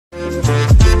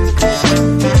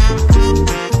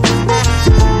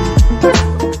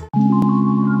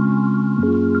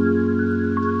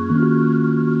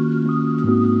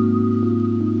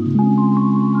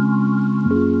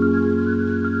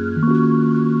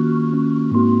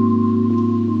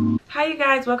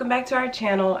Welcome back to our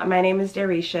channel. My name is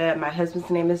Daresha, my husband's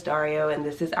name is Dario, and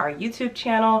this is our YouTube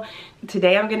channel.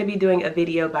 Today I'm going to be doing a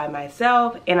video by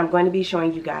myself, and I'm going to be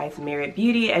showing you guys Merit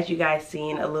Beauty, as you guys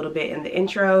seen a little bit in the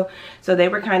intro. So they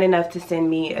were kind enough to send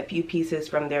me a few pieces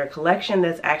from their collection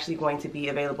that's actually going to be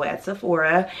available at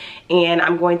Sephora, and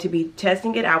I'm going to be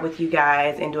testing it out with you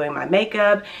guys and doing my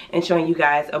makeup and showing you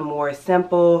guys a more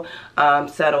simple,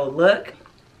 subtle look.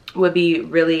 Would be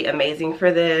really amazing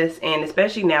for this, and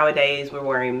especially nowadays we're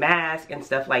wearing masks and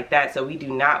stuff like that, so we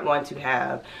do not want to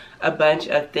have a bunch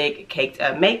of thick caked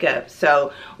up makeup.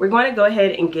 So we're going to go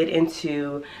ahead and get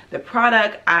into the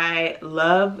product. I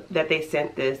love that they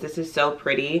sent this. This is so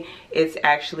pretty. It's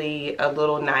actually a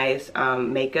little nice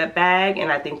makeup bag,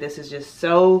 and I think this is just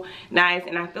so nice,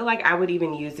 and I feel like I would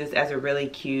even use this as a really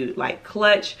cute like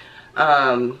clutch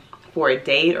for a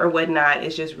date or whatnot.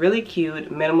 It's just really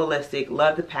cute, minimalistic,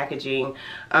 love the packaging.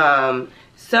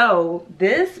 So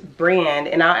this brand,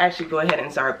 and I'll actually go ahead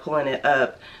and start pulling it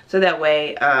up so that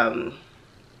way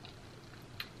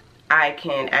I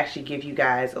can actually give you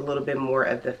guys a little bit more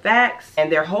of the facts.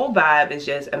 And their whole vibe is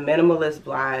just a minimalist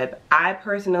vibe.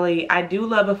 I do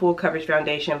love a full coverage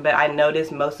foundation, but I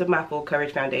notice most of my full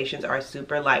coverage foundations are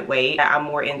super lightweight. I'm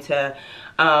more into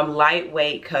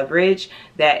lightweight coverage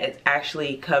that it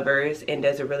actually covers and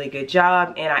does a really good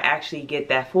job, and I actually get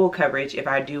that full coverage if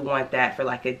I do want that for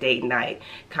like a date night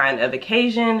kind of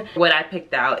occasion. What I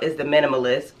picked out is the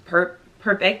Minimalist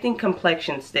Perfecting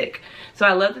Complexion Stick. So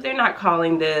I love that they're not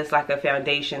calling this like a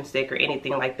foundation stick or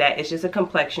anything like that. It's just a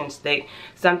complexion stick,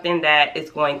 something that is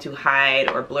going to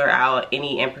hide or blur out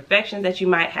any imperfections that you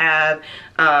might have.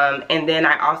 And then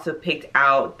I also picked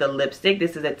out the lipstick.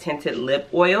 This is a tinted lip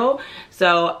oil.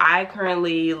 So I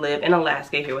currently live in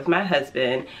Alaska here with my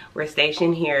husband. We're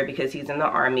stationed here because he's in the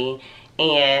Army,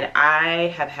 and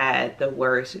I have had the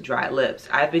worst dry lips.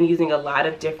 I've been using a lot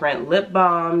of different lip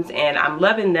balms and I'm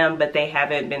loving them, but they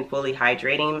haven't been fully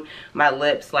hydrating my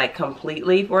lips like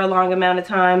completely for a long amount of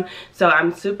time. So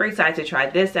I'm super excited to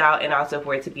try this out, and also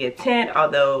for it to be a tint,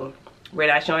 although we're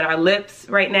not showing our lips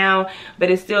right now, but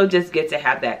it's still just good to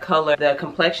have that color. The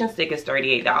complexion stick is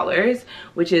 $38,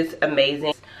 which is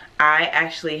amazing. I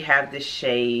actually have the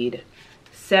shade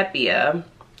Sepia.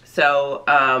 So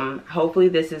hopefully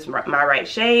this is my right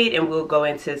shade, and we'll go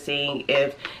into seeing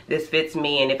if this fits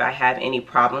me and if I have any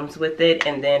problems with it.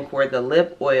 And then for the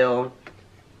lip oil,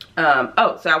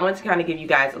 oh, so I want to kind of give you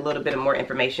guys a little bit more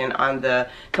information on the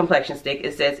complexion stick.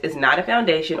 It says it's not a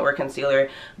foundation or concealer,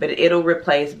 but it'll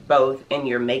replace both in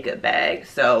your makeup bag.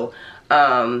 So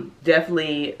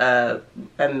definitely a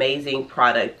amazing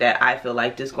product that I feel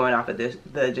like, just going off of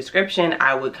the description,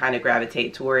 I would kind of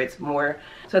gravitate towards more.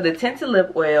 So the tinted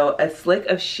lip oil, a slick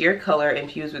of sheer color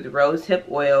infused with rose hip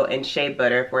oil and shea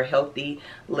butter for healthy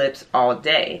lips all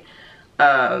day.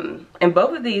 And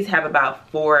both of these have about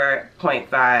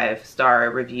 4.5 star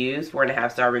reviews,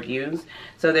 4.5 star reviews.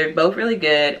 So they're both really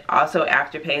good. Also,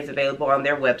 Afterpay is available on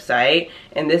their website.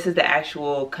 And this is the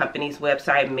actual company's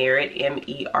website, Merit,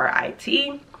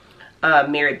 M-E-R-I-T,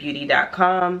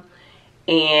 meritbeauty.com.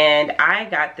 And I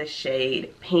got the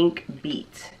shade Pink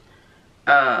Beat,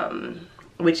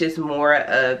 which is more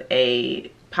of a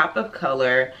pop of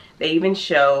color. They even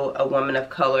show a woman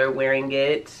of color wearing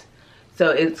it. So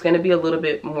it's going to be a little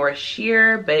bit more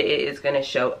sheer, but it is going to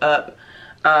show up.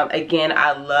 Again,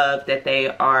 I love that they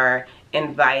are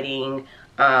inviting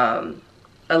a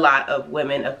lot of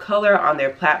women of color on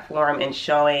their platform and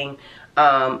showing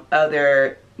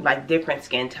other like different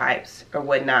skin types or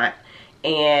whatnot.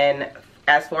 And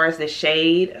as far as the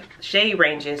shade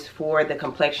ranges for the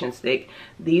complexion stick,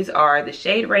 these are the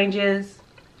shade ranges.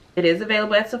 It is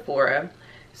available at Sephora.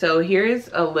 So here's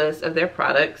a list of their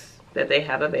products that they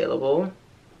have available.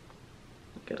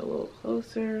 Get a little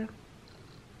closer.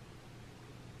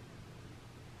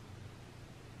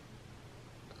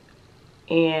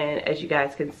 And as you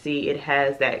guys can see, it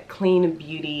has that clean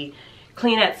beauty,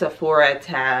 clean at Sephora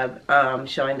tab,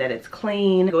 showing that it's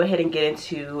clean. Go ahead and get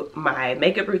into my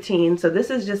makeup routine. So this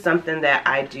is just something that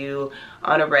I do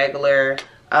on a regular,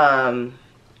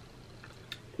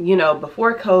 you know,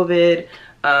 before COVID,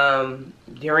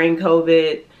 during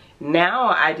COVID. Now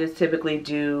I just typically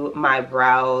do my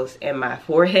brows and my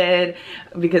forehead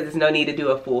because there's no need to do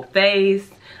a full face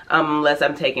unless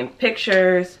I'm taking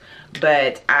pictures.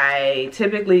 But I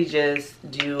typically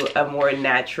just do a more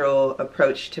natural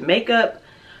approach to makeup.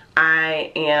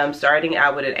 I am starting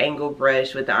out with an angle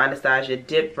brush with the Anastasia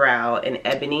Dip Brow in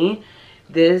Ebony.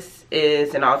 This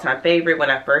is an all-time favorite. When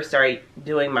I first started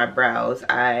doing my brows,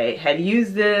 I had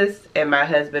used this and my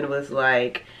husband was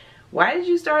like, why did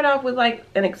you start off with like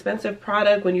an expensive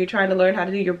product when you're trying to learn how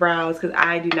to do your brows? Because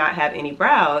I do not have any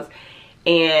brows.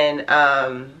 And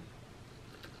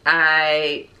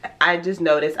I just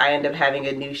noticed I end up having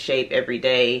a new shape every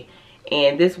day.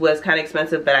 And this was kind of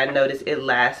expensive, but I noticed it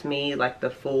lasts me like the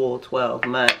full 12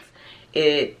 months.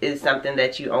 It is something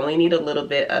that you only need a little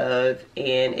bit of,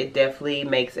 and it definitely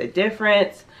makes a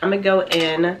difference. I'm gonna go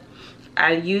in.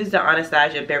 I used the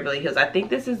Anastasia Beverly Hills. I think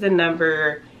this is the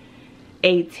number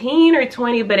 18 or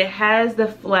 20, but it has the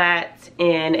flat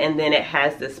end and then it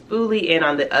has the spoolie end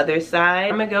on the other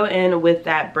side. I'm gonna go in with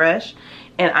that brush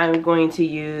and I'm going to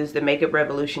use the Makeup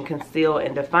Revolution Conceal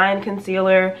and Define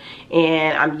Concealer,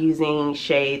 and I'm using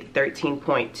shade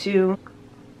 13.2.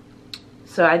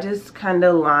 So I just kind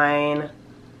of line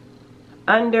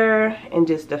under and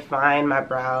just define my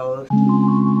brows.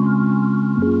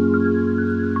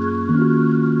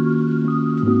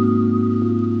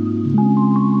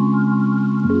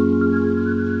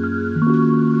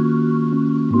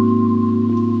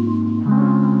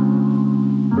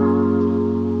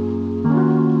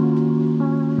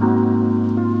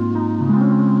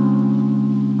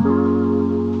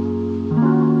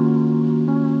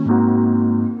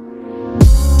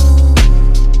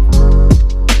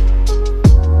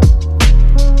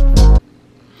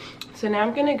 So now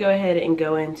I'm gonna go ahead and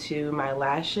go into my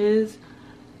lashes,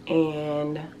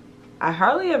 and I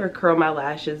hardly ever curl my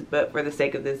lashes, but for the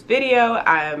sake of this video,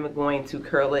 I'm going to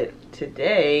curl it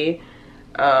today.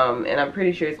 And I'm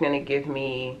pretty sure it's gonna give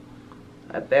me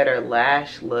a better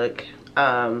lash look.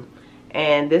 And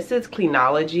this is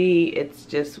Cleanology. It's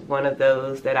just one of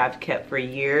those that I've kept for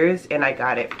years, and I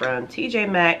got it from TJ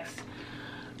Maxx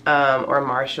or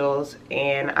Marshall's.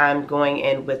 And I'm going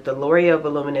in with the L'Oreal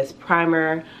Voluminous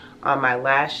Primer on my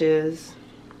lashes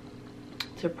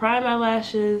to prime my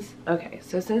lashes. Okay,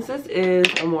 so since this is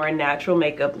a more natural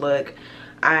makeup look,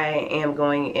 I am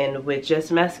going in with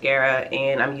just mascara,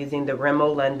 and I'm using the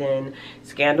Rimmel London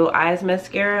Scandal Eyes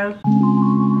Mascara.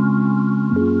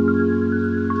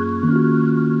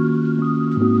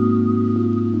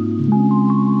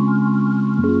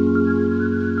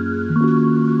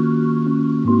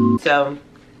 So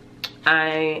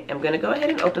I am gonna go ahead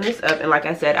and open this up, and like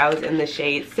I said, I was in the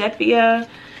shade Sepia,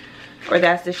 or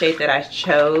that's the shade that I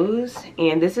chose,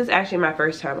 and this is actually my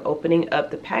first time opening up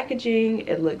the packaging.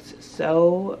 It looks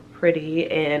so pretty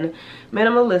and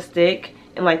minimalistic,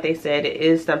 and like they said, it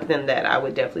is something that I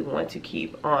would definitely want to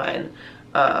keep on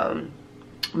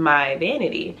my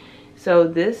vanity. So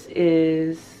this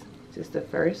is just the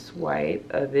first swipe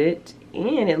of it,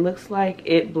 and it looks like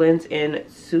it blends in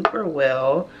super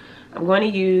well. I'm going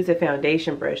to use a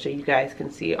foundation brush so you guys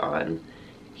can see on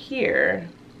here.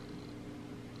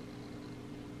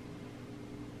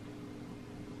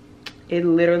 It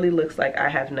literally looks like I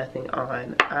have nothing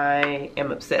on. I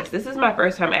am obsessed. This is my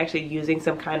first time actually using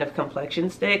some kind of complexion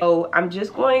stick. So I'm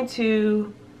just going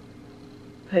to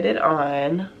put it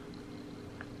on.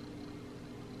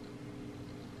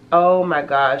 Oh my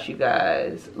gosh, you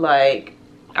guys. Like,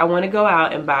 I want to go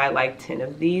out and buy like 10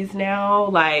 of these now.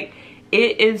 Like,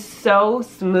 it is so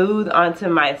smooth onto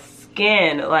my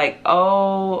skin. Like,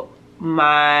 oh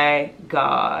my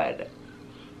god.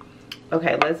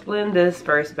 Okay, let's blend this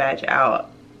first batch out.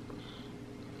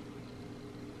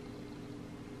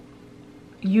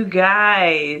 You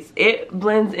guys, it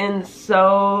blends in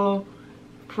so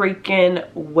freaking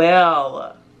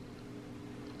well.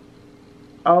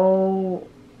 Oh,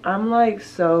 I'm like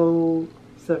so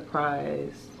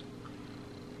surprised.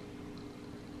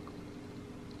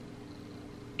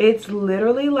 It's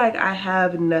literally like I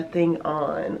have nothing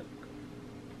on.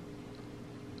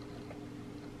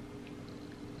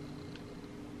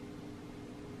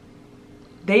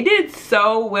 They did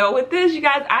so well with this, you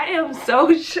guys. I am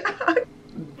so shocked.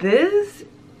 This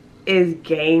is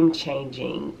game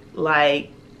changing.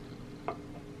 Like,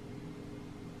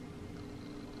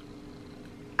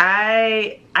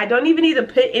 I don't even need to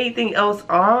put anything else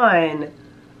on.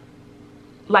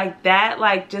 Like that,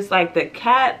 like just like the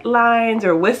cat lines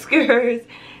or whiskers.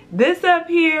 This up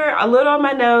here, a little on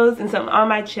my nose and some on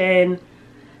my chin.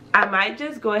 I might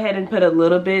just go ahead and put a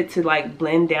little bit to like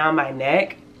blend down my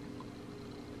neck.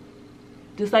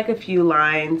 Just like a few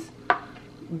lines.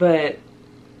 But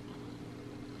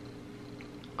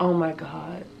oh my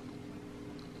god.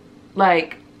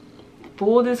 Like,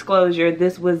 full disclosure,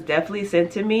 this was definitely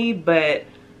sent to me, but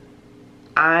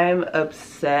I'm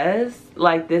obsessed.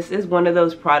 Like, this is one of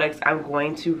those products I'm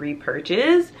going to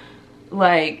repurchase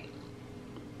Like,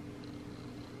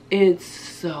 it's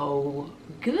so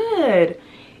good.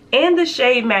 And the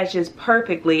shade matches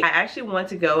perfectly. I actually want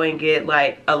to go and get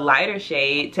like a lighter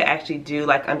shade to actually do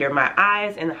like under my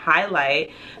eyes and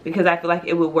highlight, because I feel like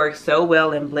it would work so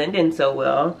well and blend in so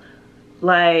well.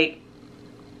 Like,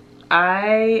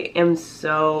 I am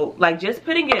so, like, just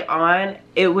putting it on,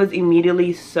 it was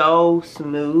immediately so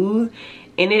smooth,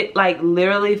 and it like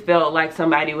literally felt like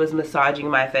somebody was massaging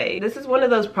my face. This is one of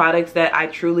those products that I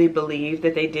truly believe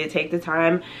that they did take the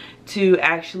time to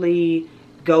actually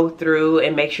go through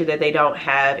and make sure that they don't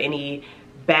have any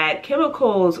bad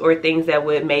chemicals or things that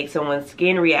would make someone's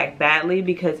skin react badly,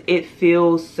 because it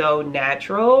feels so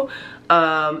natural.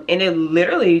 And it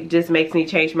literally just makes me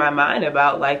change my mind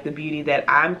about like the beauty that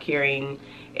I'm carrying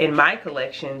in my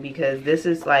collection, because this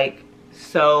is like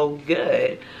so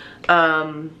good.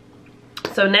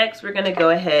 So next we're gonna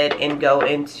go ahead and go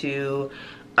into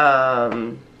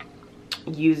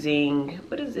using,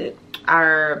 what is it,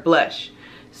 our blush.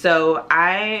 So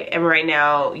I am right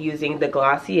now using the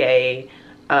Glossier,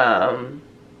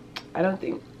 I don't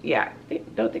think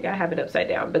I have it upside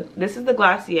down, but this is the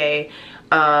Glossier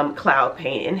Cloud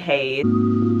Paint in Haze.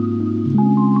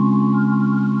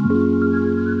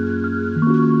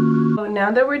 So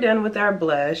now that we're done with our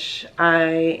blush, I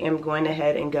am going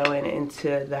ahead and go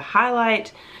into the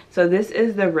highlight. So this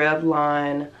is the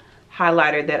Revlon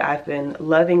highlighter that I've been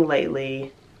loving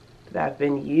lately, that I've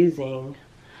been using.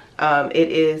 It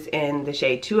is in the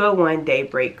shade 201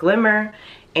 Daybreak Glimmer,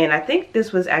 and I think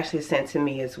this was actually sent to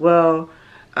me as well.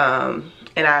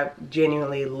 And I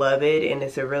genuinely love it, and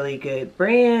it's a really good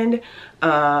brand,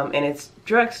 and it's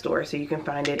drugstore, so you can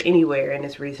find it anywhere, and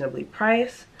it's reasonably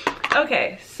priced.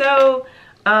 Okay, so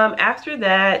after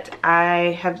that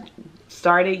I have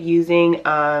started using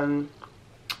what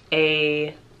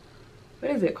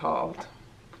is it called?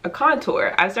 A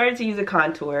contour. I started to use a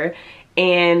contour,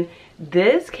 and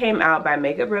this came out by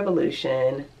Makeup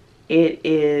Revolution. It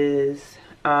is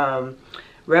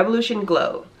Revolution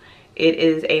Glow. It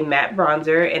is a matte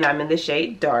bronzer, and I'm in the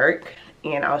shade Dark,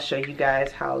 and I'll show you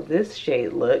guys how this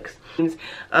shade looks.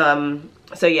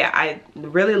 So yeah, I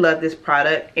really love this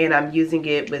product, and I'm using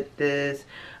it with this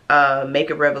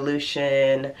Makeup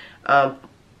Revolution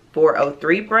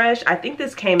 403 brush. I think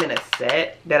this came in a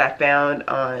set that I found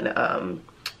on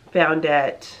found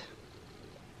at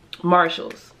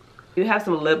Marshall's. I do have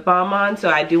some lip balm on, so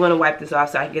I do want to wipe this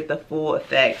off so I can get the full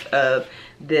effect of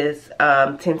this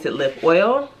tinted lip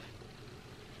oil.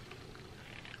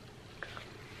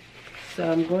 So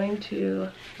I'm going to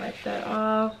wipe that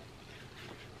off.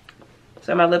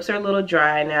 So my lips are a little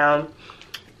dry now,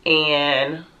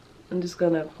 and I'm just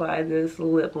going to apply this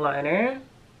lip liner.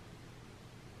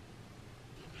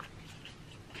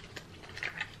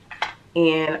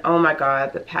 And oh my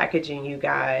god, the packaging, you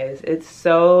guys, it's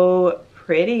so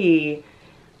pretty.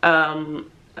 Okay,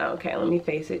 let me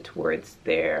face it towards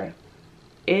there.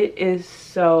 It is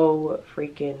so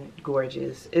freaking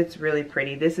gorgeous. It's really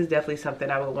pretty. This is definitely something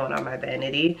I would want on my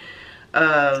vanity.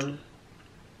 And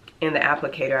the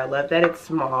applicator, I love that it's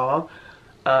small,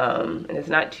 and it's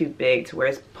not too big to where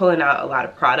it's pulling out a lot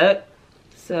of product.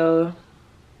 So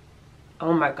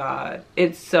oh my god,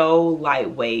 it's so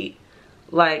lightweight.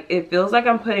 Like, it feels like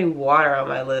I'm putting water on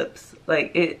my lips.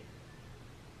 Like,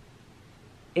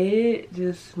 it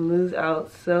just smooths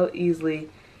out so easily,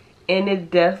 and it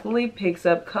definitely picks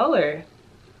up color,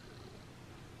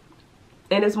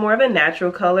 and it's more of a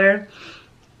natural color.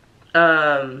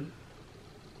 Oh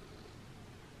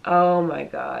my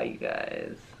god, you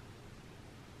guys,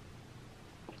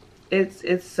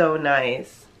 it's so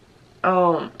nice.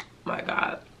 Oh my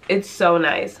god, it's so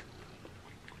nice.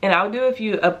 And I'll do a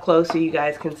few up close so you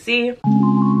guys can see.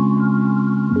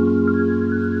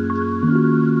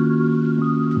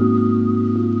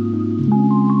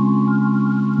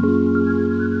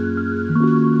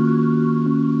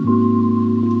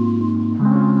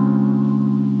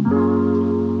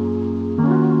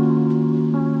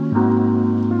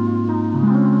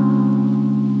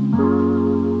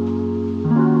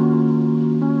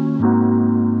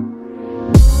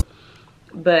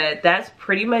 But that's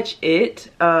pretty much it.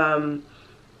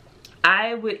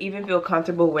 I would even feel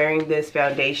comfortable wearing this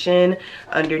foundation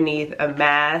underneath a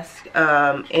mask,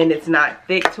 and it's not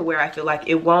thick to where I feel like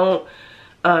it won't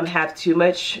have too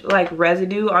much like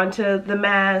residue onto the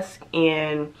mask.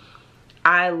 And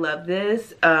I love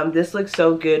this. This looks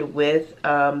so good with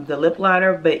the lip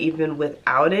liner, but even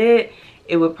without it,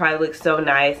 it would probably look so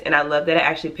nice. And I love that it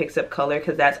actually picks up color,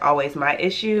 because that's always my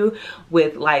issue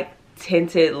with like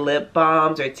tinted lip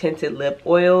balms or tinted lip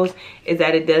oils, is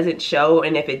that it doesn't show,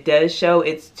 and if it does show,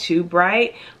 it's too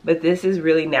bright. But this is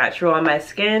really natural on my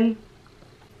skin,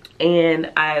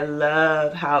 and I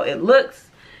love how it looks.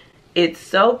 It's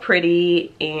so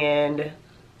pretty, and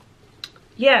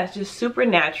yeah, it's just super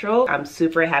natural. I'm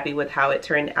super happy with how it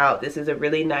turned out. This is a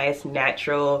really nice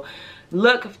natural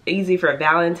look, easy for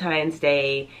Valentine's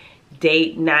Day,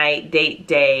 date night, date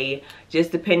day,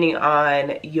 just depending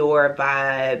on your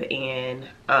vibe and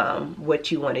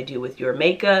what you want to do with your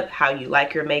makeup, how you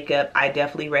like your makeup. I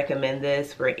definitely recommend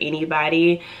this for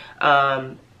anybody,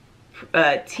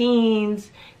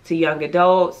 teens to young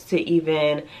adults to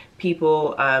even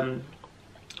people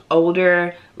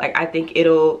older. Like, I think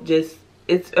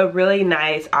it's a really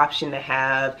nice option to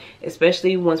have,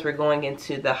 especially once we're going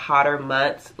into the hotter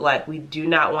months. Like, we do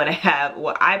not want to have,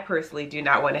 well, I personally do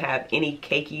not want to have any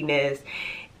cakiness,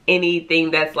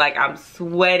 anything that's like I'm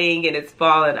sweating and it's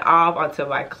falling off onto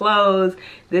my clothes.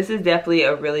 This is definitely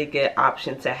a really good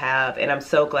option to have, and I'm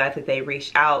so glad that they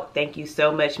reached out. Thank you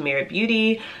so much, Mirror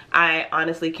Beauty. I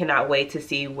honestly cannot wait to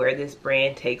see where this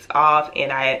brand takes off,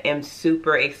 and I am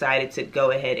super excited to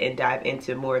go ahead and dive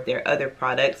into more of their other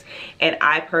products. And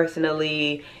I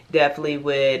personally definitely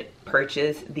would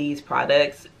purchase these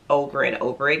products over and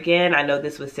over again. I know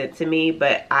this was sent to me,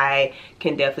 but I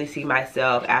can definitely see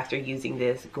myself after using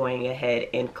this going ahead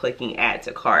and clicking add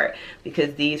to cart,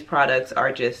 because these products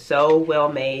are just so well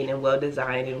made and well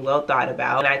designed and well thought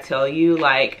about. And I tell you,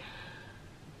 like,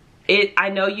 I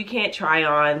know you can't try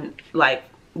on, like,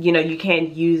 you know, you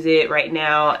can't use it right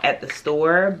now at the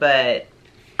store, but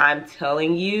I'm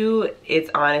telling you, it's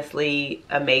honestly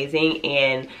amazing.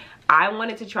 And I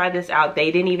wanted to try this out.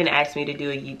 They didn't even ask me to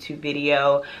do a YouTube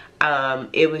video.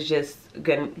 It was just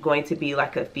going to be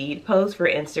like a feed post for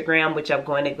Instagram, which I'm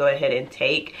going to go ahead and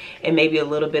take, and maybe a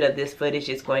little bit of this footage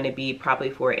is going to be probably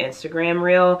for Instagram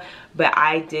reel. But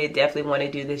I did definitely want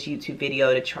to do this YouTube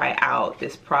video to try out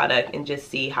this product and just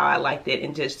see how I liked it,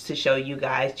 and just to show you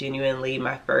guys genuinely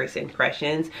my first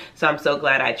impressions. So I'm so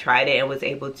glad I tried it and was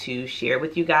able to share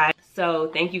with you guys. So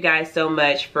thank you guys so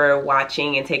much for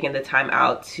watching and taking the time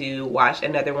out to watch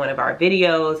another one of our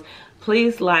videos.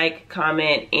 Please like,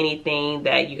 comment anything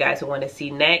that you guys want to see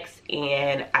next,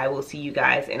 and I will see you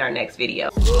guys in our next video.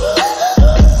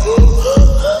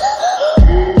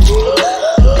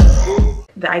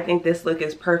 I think this look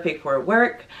is perfect for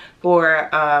work, for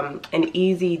an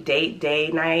easy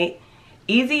date night.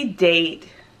 Easy day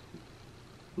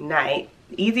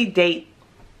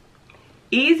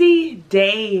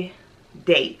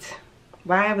date.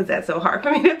 Why was that so hard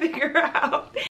for me to figure out?